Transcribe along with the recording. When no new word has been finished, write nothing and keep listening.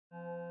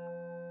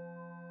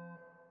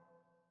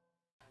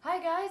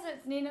guys,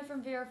 it's Nina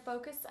from VR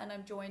Focus and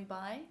I'm joined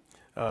by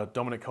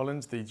Dominic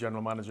Collins, the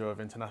General Manager of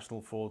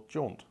International for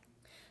Jaunt.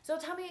 So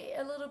tell me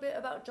a little bit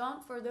about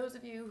Jaunt. For those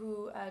of you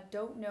who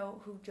don't know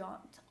who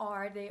Jaunt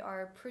are, they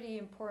are a pretty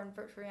important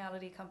virtual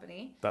reality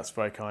company. That's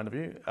very kind of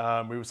you.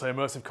 We would say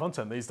immersive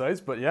content these days,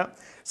 but yeah.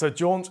 So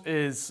Jaunt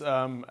is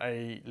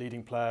a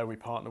leading player. We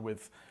partner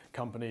with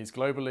companies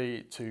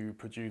globally to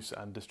produce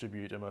and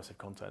distribute immersive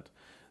content.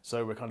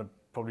 So we're kind of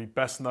probably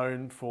best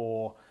known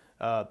for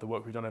the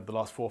work we've done over the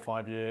last 4 or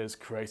 5 years,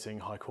 creating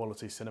high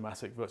quality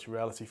cinematic virtual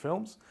reality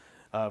films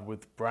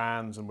with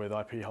brands and with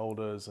IP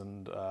holders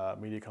and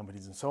media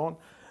companies and so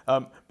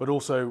on. But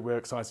also we're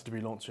excited to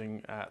be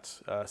launching at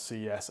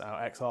CES our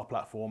XR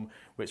platform,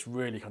 which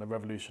really kind of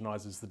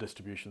revolutionizes the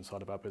distribution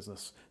side of our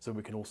business. So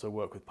we can also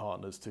work with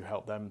partners to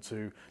help them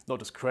to not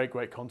just create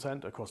great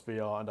content across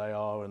VR and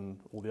AR and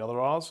all the other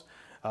Rs,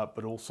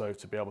 but also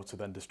to be able to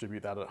then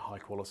distribute that at high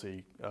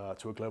quality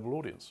to a global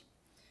audience.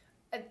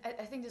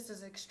 I think this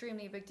is an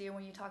extremely big deal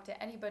when you talk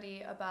to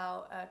anybody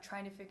about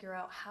trying to figure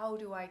out how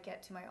do I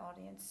get to my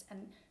audience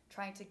and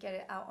trying to get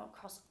it out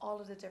across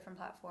all of the different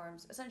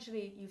platforms.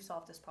 Essentially, you've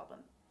solved this problem.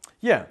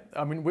 Yeah,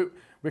 I mean,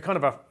 we're kind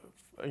of our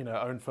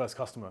own first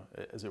customer,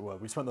 as it were.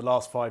 We spent the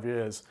last 5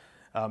 years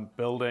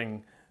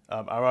building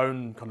our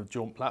own kind of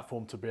Jaunt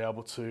platform to be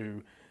able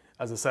to,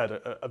 as I said,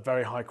 a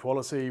very high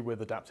quality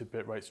with adaptive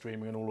bitrate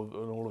streaming and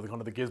all of the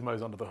kind of the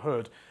gizmos under the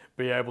hood,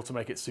 be able to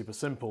make it super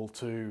simple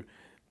to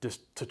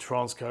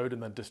transcode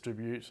and then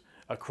distribute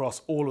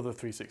across all of the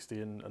 360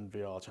 and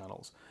VR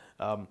channels,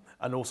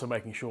 and also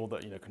making sure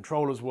that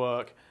controllers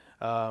work,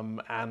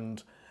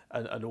 and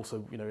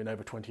also in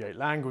over 28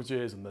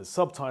 languages, and there's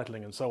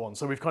subtitling and so on.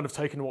 So we've kind of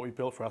taken what we've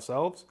built for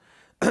ourselves,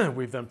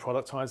 we've then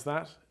productized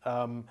that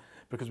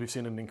because we've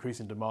seen an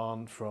increase in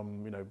demand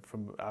from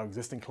our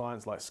existing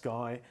clients like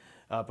Sky,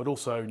 but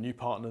also new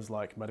partners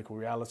like Medical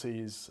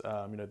Realities,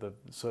 the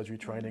surgery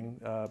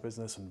training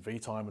business, and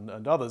VTime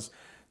and others.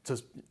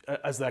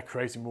 As they're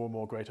creating more and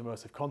more great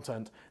immersive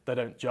content, they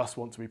don't just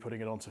want to be putting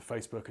it onto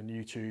Facebook and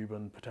YouTube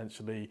and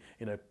potentially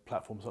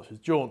platforms such as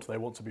Jaunt. They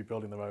want to be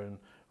building their own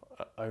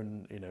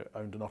owned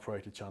and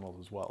operated channels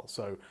as well.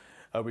 So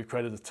we've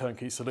created a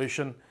turnkey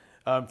solution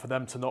for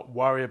them to not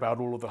worry about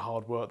all of the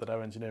hard work that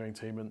our engineering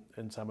team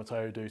in San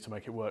Mateo do to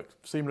make it work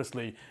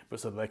seamlessly,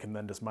 but so that they can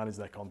then just manage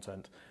their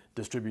content,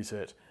 distribute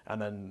it,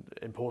 and then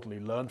importantly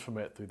learn from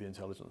it through the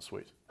intelligence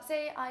suite.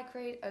 Say I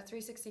create a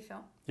 360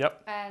 film.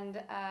 Yep.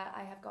 And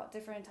I have got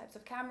different types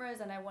of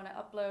cameras and I want to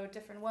upload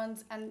different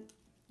ones, and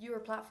your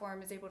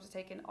platform is able to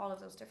take in all of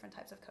those different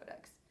types of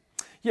codecs.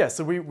 Yeah,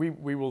 so we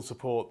will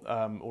support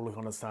all of the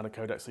kind of standard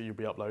codecs that you'll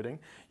be uploading.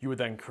 You would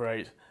then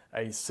create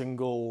a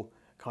single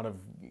kind of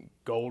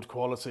gold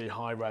quality,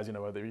 high res,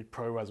 whether it be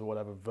ProRes or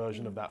whatever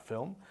version of that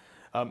film.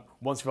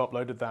 Once you've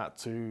uploaded that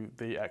to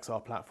the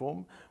XR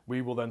platform,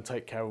 we will then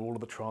take care of all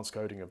of the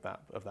transcoding of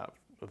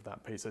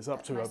that piece. So it's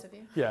up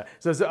to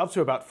so it's up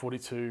to about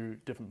 42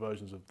 different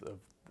versions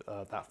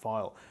of that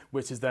file,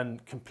 which is then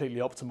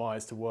completely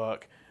optimized to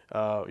work,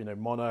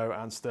 mono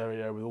and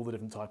stereo with all the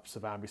different types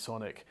of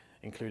ambisonic,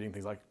 including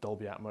things like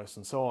Dolby Atmos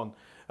and so on,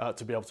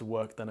 to be able to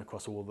work then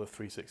across all the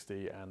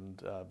 360 and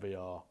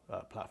VR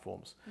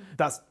platforms.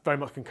 That's very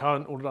much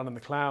concurrent, all done in the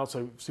cloud,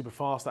 so super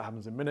fast, that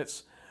happens in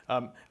minutes.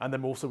 And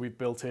then also we've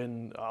built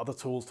in other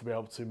tools to be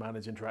able to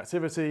manage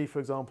interactivity, for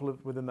example,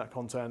 within that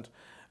content.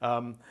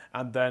 And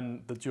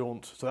then the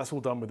Jaunt, so that's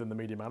all done within the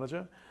Media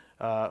Manager,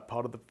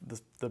 part of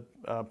the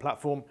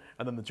platform.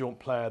 And then the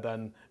Jaunt player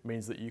then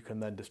means that you can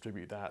then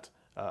distribute that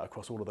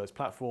across all of those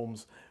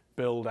platforms,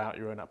 build out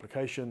your own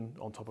application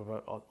on top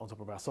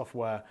of our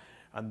software,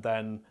 and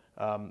then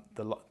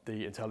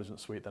the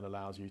intelligence suite then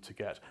allows you to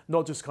get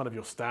not just kind of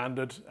your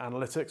standard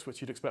analytics,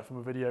 which you'd expect from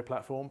a video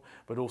platform,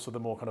 but also the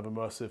more kind of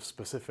immersive,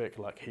 specific,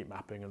 like heat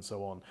mapping and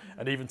so on,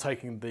 and even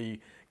taking the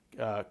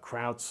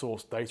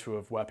crowdsourced data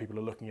of where people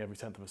are looking every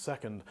 10th of a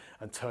second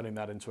and turning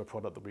that into a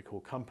product that we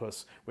call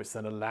Compass, which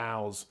then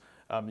allows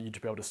you to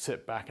be able to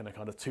sit back in a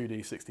kind of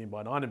 2D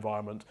 16:9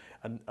 environment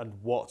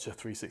and watch a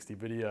 360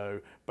 video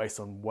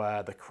based on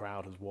where the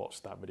crowd has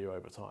watched that video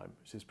over time,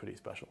 which is pretty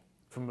special.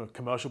 From a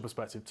commercial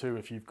perspective too,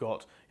 if you've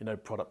got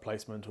product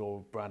placement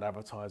or brand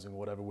advertising or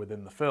whatever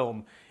within the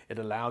film, it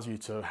allows you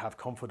to have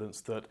confidence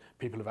that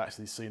people have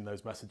actually seen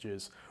those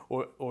messages,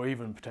 or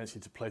even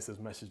potentially to place those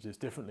messages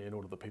differently in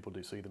order that people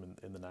do see them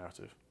in the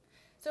narrative.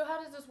 So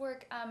how does this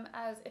work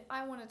as if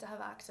I wanted to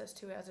have access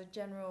to it as a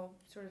general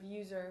sort of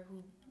user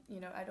who,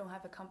 I don't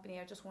have a company,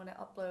 I just want to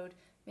upload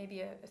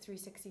maybe a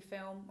 360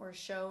 film or a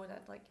show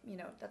that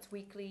that's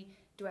weekly.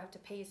 Do I have to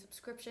pay a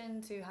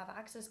subscription to have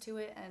access to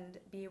it and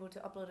be able to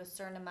upload a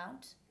certain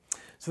amount?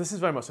 So this is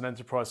very much an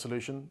enterprise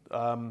solution.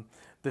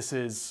 This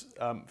is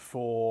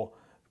for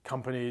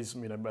companies,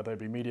 whether it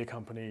be media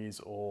companies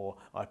or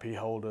IP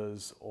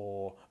holders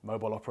or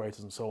mobile operators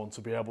and so on,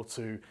 to be able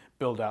to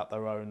build out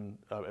their own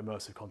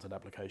immersive content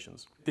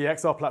applications. The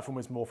XR platform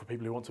is more for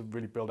people who want to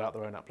really build out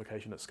their own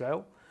application at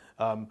scale,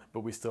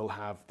 but we still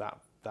have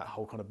that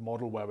whole kind of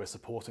model where we're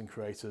supporting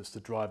creators to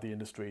drive the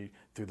industry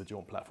through the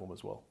Jaunt platform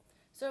as well.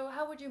 So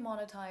how would you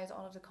monetize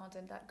all of the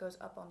content that goes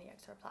up on the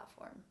XR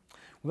platform?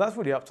 Well, that's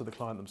really up to the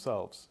client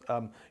themselves.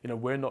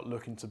 We're not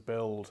looking to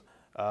build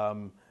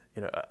an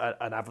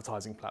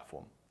advertising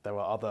platform. There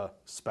are other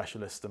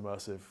specialist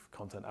immersive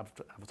content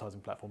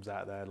advertising platforms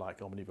out there like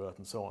Omnivert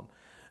and so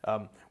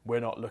on. We're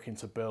not looking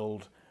to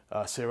build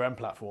CRM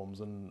platforms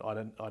and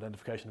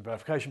identification and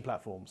verification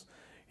platforms.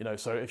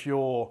 So if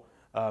you're,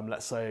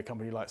 let's say, a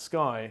company like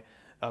Sky,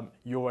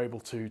 you're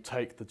able to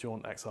take the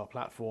Jaunt XR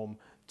platform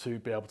to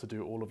be able to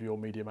do all of your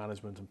media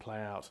management and play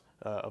out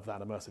of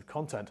that immersive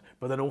content,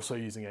 but then also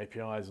using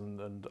APIs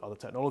and other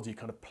technology,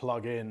 kind of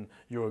plug in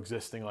your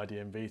existing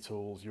IDMV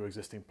tools, your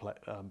existing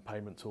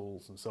payment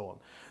tools, and so on.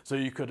 So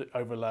you could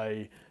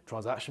overlay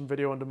transaction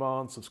video on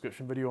demand,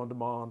 subscription video on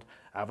demand,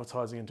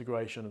 advertising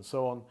integration, and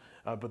so on.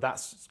 But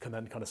that can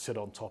then kind of sit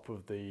on top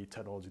of the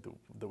technology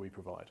that we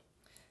provide.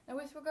 And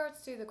with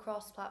regards to the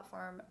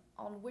cross-platform,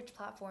 on which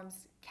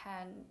platforms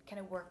can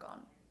it work on?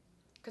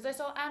 Because I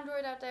saw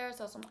Android out there, I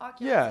saw some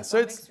Oculus, yeah,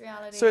 so mixed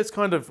reality. So it's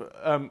kind of,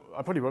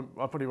 I probably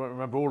won't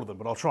remember all of them,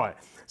 but I'll try.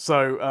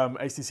 So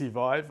HTC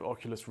Vive,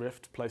 Oculus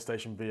Rift,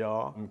 PlayStation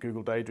VR,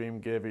 Google Daydream,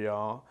 Gear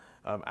VR,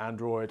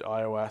 Android,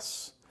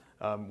 iOS,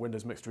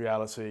 Windows Mixed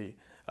Reality,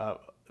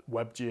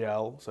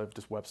 WebGL, so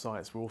just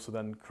websites. We're also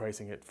then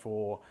creating it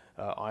for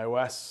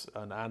iOS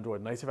and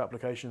Android native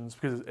applications,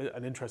 because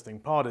an interesting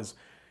part is,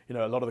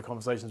 a lot of the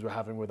conversations we're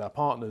having with our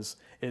partners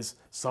is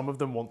some of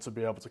them want to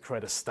be able to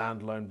create a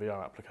standalone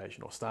VR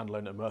application or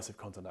standalone immersive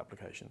content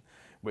application,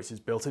 which is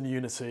built in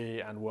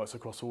Unity and works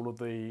across all of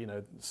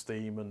the,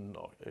 Steam and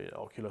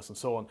Oculus and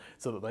so on,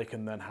 so that they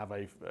can then have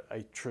a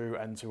true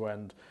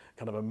end-to-end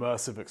kind of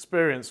immersive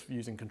experience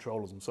using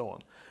controllers and so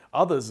on.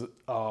 Others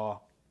are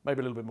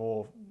maybe a little bit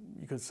more,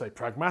 you could say,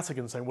 pragmatic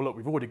and saying, well, look,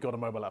 we've already got a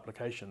mobile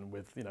application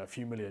with a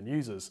few million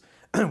users,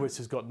 which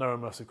has got no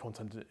immersive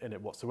content in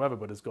it whatsoever,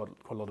 but has got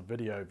quite a lot of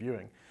video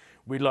viewing.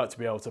 We'd like to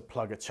be able to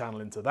plug a channel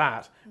into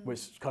that,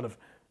 which kind of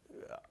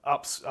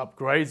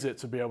upgrades it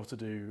to be able to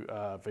do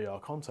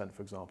VR content,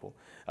 for example.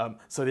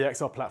 So the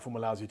XR platform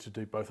allows you to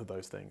do both of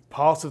those things.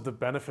 Part of the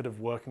benefit of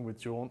working with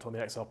Jaunt on the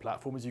XR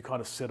platform is you kind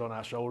of sit on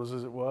our shoulders,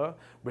 as it were.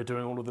 We're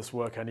doing all of this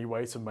work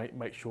anyway to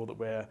make sure that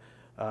we're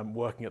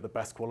working at the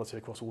best quality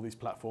across all these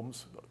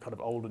platforms, kind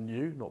of old and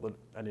new, not that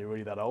any are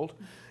really that old.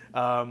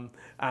 And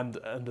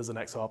as an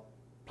XR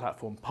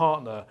platform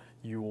partner,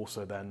 you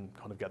also then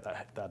kind of get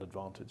that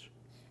advantage.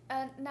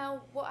 And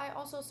now what I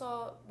also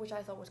saw, which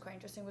I thought was quite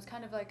interesting, was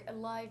kind of like a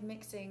live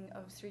mixing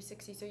of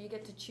 360. So you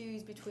get to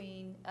choose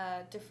between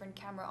different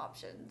camera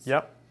options.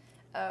 Yep.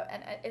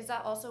 And is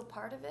that also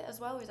part of it as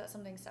well, or is that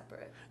something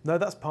separate? No,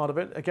 that's part of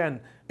it. Again,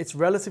 it's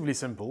relatively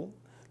simple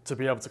to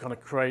be able to kind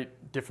of create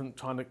different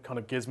kind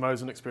of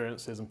gizmos and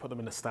experiences and put them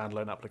in a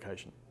standalone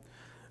application.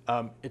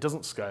 It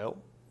doesn't scale,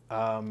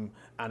 and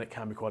it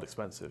can be quite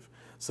expensive.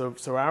 So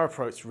our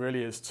approach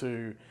really is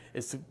to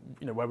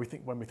when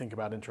we think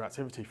about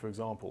interactivity, for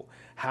example,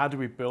 how do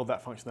we build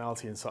that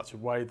functionality in such a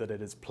way that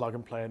it is plug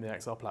and play in the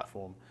XR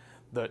platform,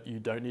 that you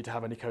don't need to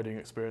have any coding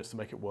experience to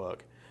make it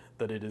work,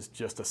 that it is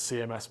just a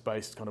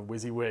CMS-based kind of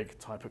WYSIWYG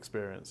type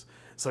experience.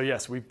 So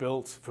yes, we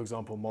built, for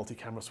example,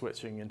 multi-camera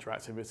switching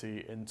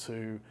interactivity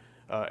into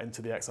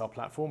the XR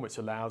platform, which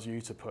allows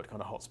you to put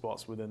kind of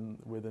hotspots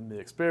within the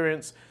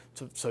experience,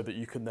 so that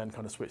you can then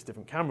kind of switch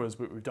different cameras.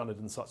 But we've done it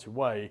in such a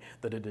way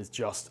that it is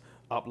just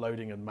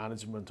uploading and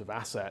management of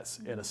assets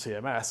in a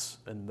CMS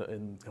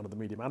in kind of the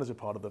media manager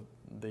part of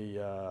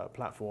the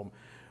platform,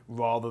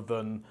 rather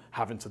than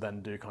having to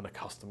then do kind of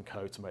custom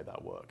code to make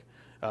that work.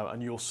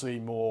 And you'll see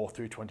more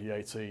through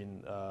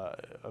 2018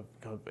 of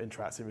kind of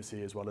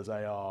interactivity, as well as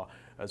AR,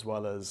 as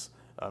well as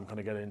kind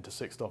of getting into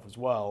SIGSTOF as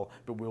well.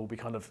 But we'll be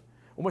kind of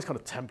almost kind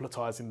of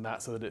templatizing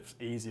that so that it's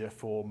easier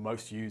for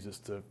most users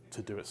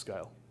to do at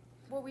scale.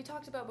 What we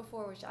talked about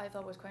before, which I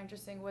thought was quite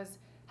interesting, was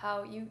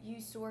how you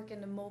used to work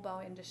in the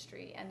mobile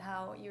industry, and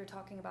how you were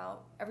talking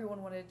about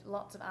everyone wanted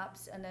lots of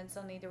apps, and then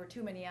suddenly there were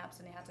too many apps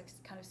and they had to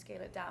kind of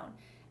scale it down.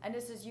 And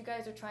this is, you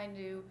guys are trying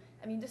to,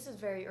 this is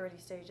very early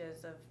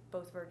stages of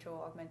both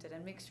virtual, augmented,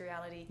 and mixed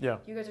reality. Yeah.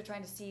 You guys are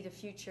trying to see the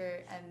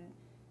future and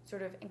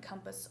sort of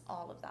encompass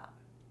all of that,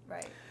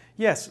 right?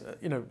 Yes,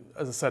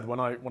 as I said, when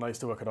I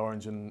used to work at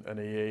Orange and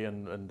EE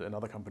and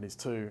other companies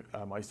too,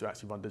 I used to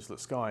actually run digital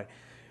at Sky.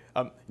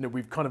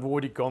 We've kind of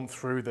already gone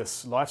through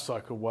this life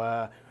cycle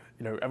where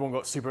everyone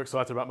got super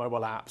excited about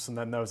mobile apps, and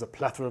then there was a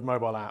plethora of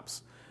mobile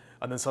apps.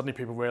 And then suddenly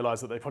people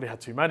realized that they probably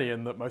had too many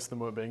and that most of them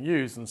weren't being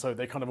used. And so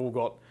they kind of all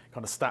got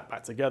kind of stacked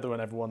back together,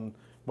 and everyone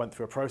went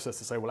through a process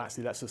to say, well,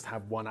 actually, let's just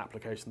have one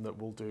application that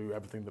will do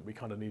everything that we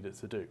kind of need it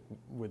to do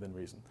within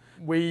reason.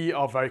 We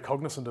are very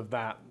cognizant of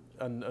that.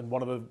 And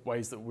one of the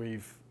ways that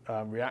we've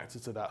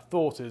reacted to that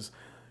thought is,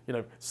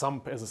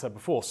 as I said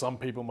before, some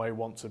people may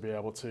want to be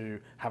able to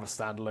have a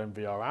standalone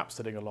VR app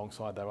sitting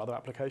alongside their other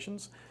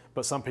applications,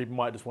 but some people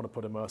might just want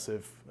to put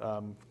immersive,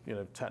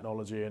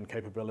 technology and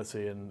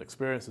capability and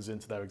experiences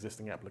into their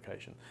existing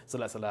application. So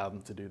let's allow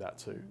them to do that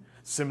too.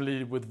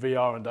 Similarly with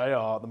VR and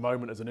AR, at the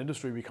moment as an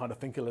industry, we kind of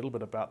think a little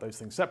bit about those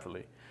things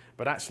separately,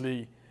 but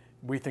actually,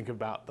 we think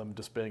about them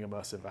just being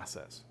immersive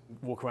assets.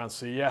 Walk around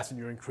CES and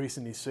you're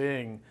increasingly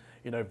seeing,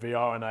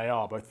 VR and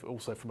AR, both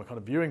also from a kind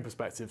of viewing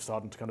perspective,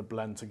 starting to kind of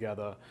blend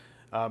together.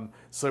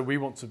 So we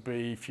want to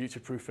be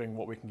future-proofing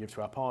what we can give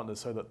to our partners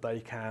so that they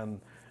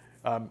can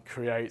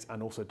create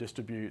and also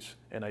distribute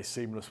in a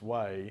seamless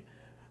way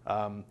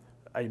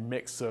a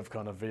mix of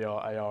kind of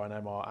VR, AR, and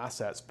MR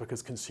assets,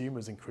 because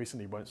consumers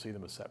increasingly won't see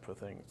them as separate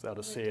things. They'll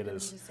just see it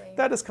as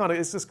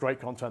it's just great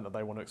content that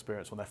they want to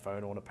experience on their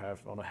phone or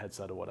on a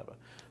headset or whatever.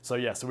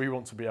 So so we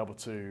want to be able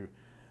to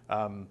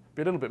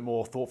be a little bit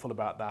more thoughtful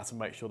about that and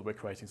make sure that we're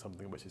creating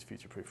something which is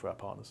future-proof for our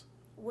partners.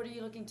 What are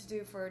you looking to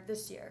do for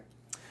this year?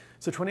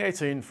 So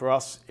 2018 for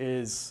us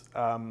is,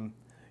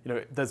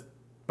 there's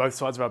both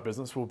sides of our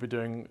business. We'll be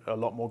doing a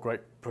lot more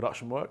great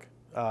production work.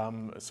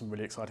 Some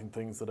really exciting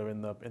things that are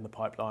in the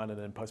pipeline and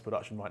in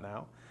post-production right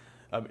now.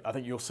 I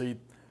think you'll see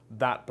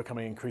that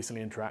becoming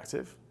increasingly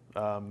interactive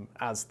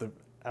as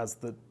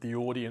the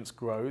audience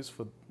grows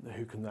for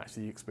who can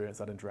actually experience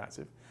that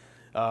interactive.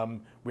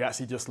 We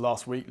actually just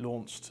last week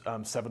launched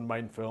 7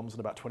 main films and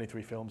about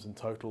 23 films in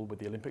total with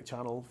the Olympic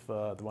Channel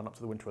for the run-up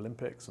to the Winter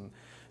Olympics, and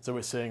so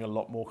we're seeing a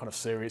lot more kind of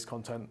series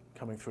content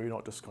coming through,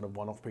 not just kind of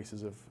one-off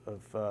pieces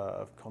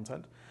of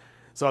content.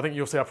 So I think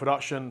you'll see our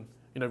production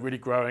really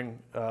growing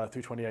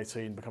through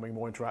 2018, becoming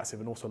more interactive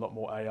and also a lot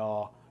more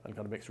AR and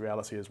kind of mixed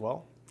reality as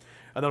well.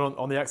 And then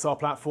on the XR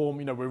platform,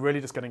 we're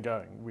really just getting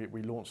going.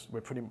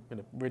 We're pretty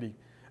really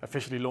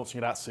officially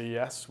launching it at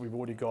CES. We've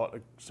already got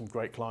some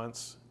great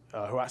clients who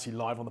are actually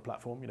live on the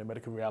platform.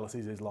 Medical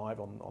Realities is live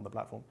on the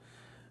platform.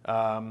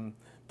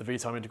 The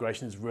VTime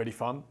integration is really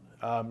fun.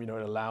 It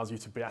allows you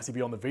to actually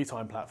be on the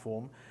VTime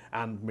platform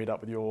and meet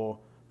up with your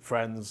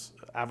friends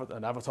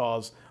and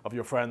avatars of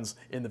your friends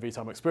in the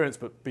VTime experience,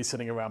 but be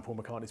sitting around Paul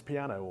McCartney's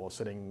piano or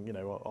sitting,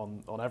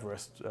 on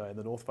Everest in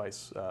the North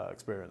Face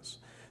experience.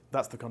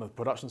 That's the kind of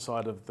production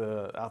side of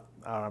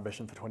our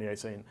ambition for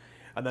 2018.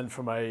 And then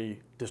from a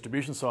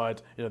distribution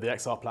side, the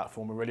XR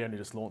platform, we're really only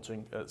just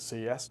launching at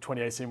CES.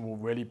 2018 will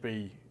really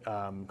be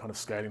kind of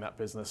scaling that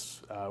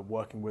business,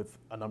 working with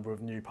a number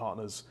of new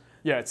partners.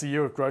 Yeah, it's a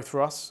year of growth for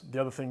us.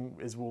 The other thing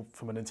is,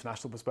 from an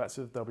international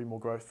perspective, there'll be more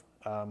growth.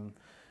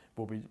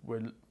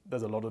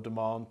 There's a lot of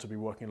demand to be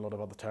working in a lot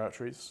of other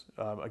territories.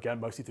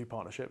 Again, mostly through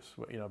partnerships.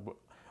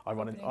 I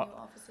run new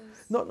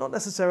offices. Not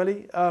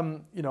necessarily.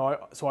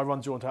 So I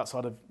run Jaunt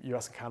outside of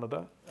US and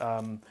Canada,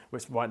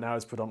 which right now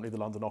is predominantly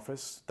the London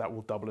office. That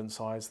will double in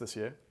size this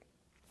year.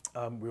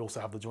 We also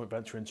have the joint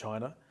venture in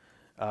China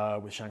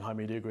with Shanghai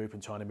Media Group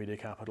and China Media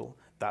Capital.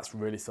 That's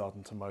really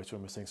starting to motor,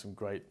 and we're seeing some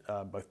great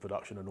both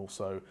production and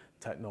also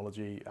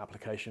technology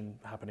application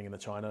happening in the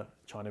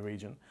China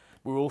region.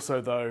 We're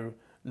also, though,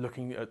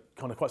 looking at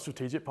kind of quite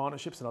strategic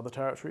partnerships in other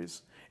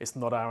territories. It's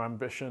not our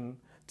ambition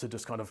to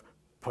just kind of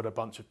put a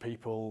bunch of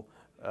people,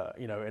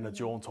 in a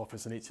Jaunt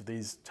office in each of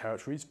these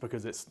territories,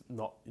 because it's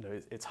not,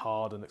 it's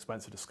hard and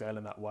expensive to scale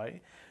in that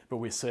way. But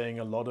we're seeing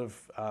a lot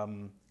of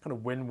kind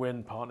of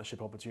win-win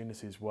partnership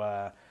opportunities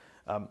where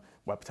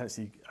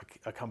potentially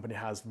a company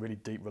has really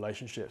deep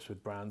relationships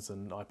with brands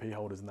and IP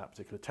holders in that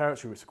particular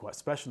territory, which are quite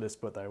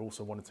specialist, but they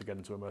also wanted to get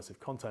into immersive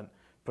content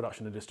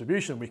production and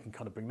distribution. We can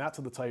kind of bring that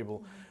to the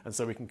table, and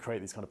so we can create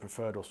these kind of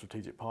preferred or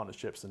strategic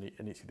partnerships in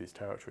each of these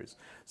territories.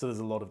 So there's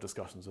a lot of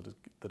discussions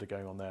that are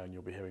going on there, and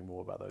you'll be hearing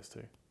more about those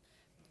too.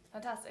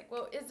 Fantastic.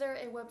 Well, is there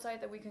a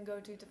website that we can go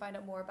to find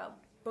out more about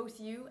both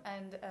you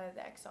and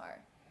the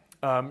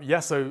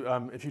XR?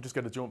 So if you just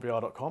go to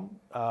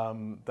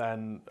jauntvr.com,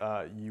 then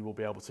you will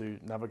be able to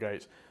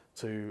navigate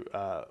to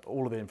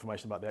all of the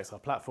information about the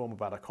XR platform,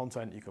 about our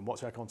content. You can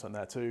watch our content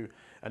there too.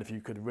 And if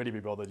you could really be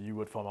bothered, you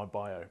would find my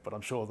bio. But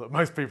I'm sure that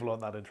most people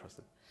aren't that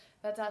interested.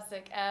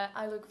 Fantastic.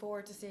 I look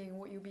forward to seeing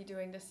what you'll be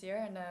doing this year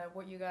and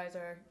what you guys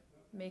are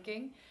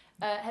making.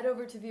 Head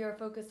over to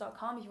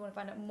vrfocus.com if you want to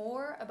find out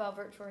more about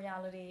virtual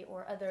reality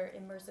or other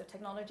immersive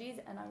technologies,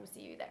 and I will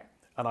see you there.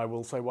 And I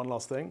will say one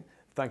last thing.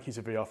 Thank you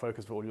to VR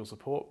Focus for all your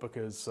support,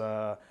 because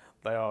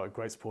they are a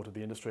great support of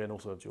the industry and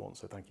also of Jaunt,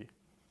 so thank you.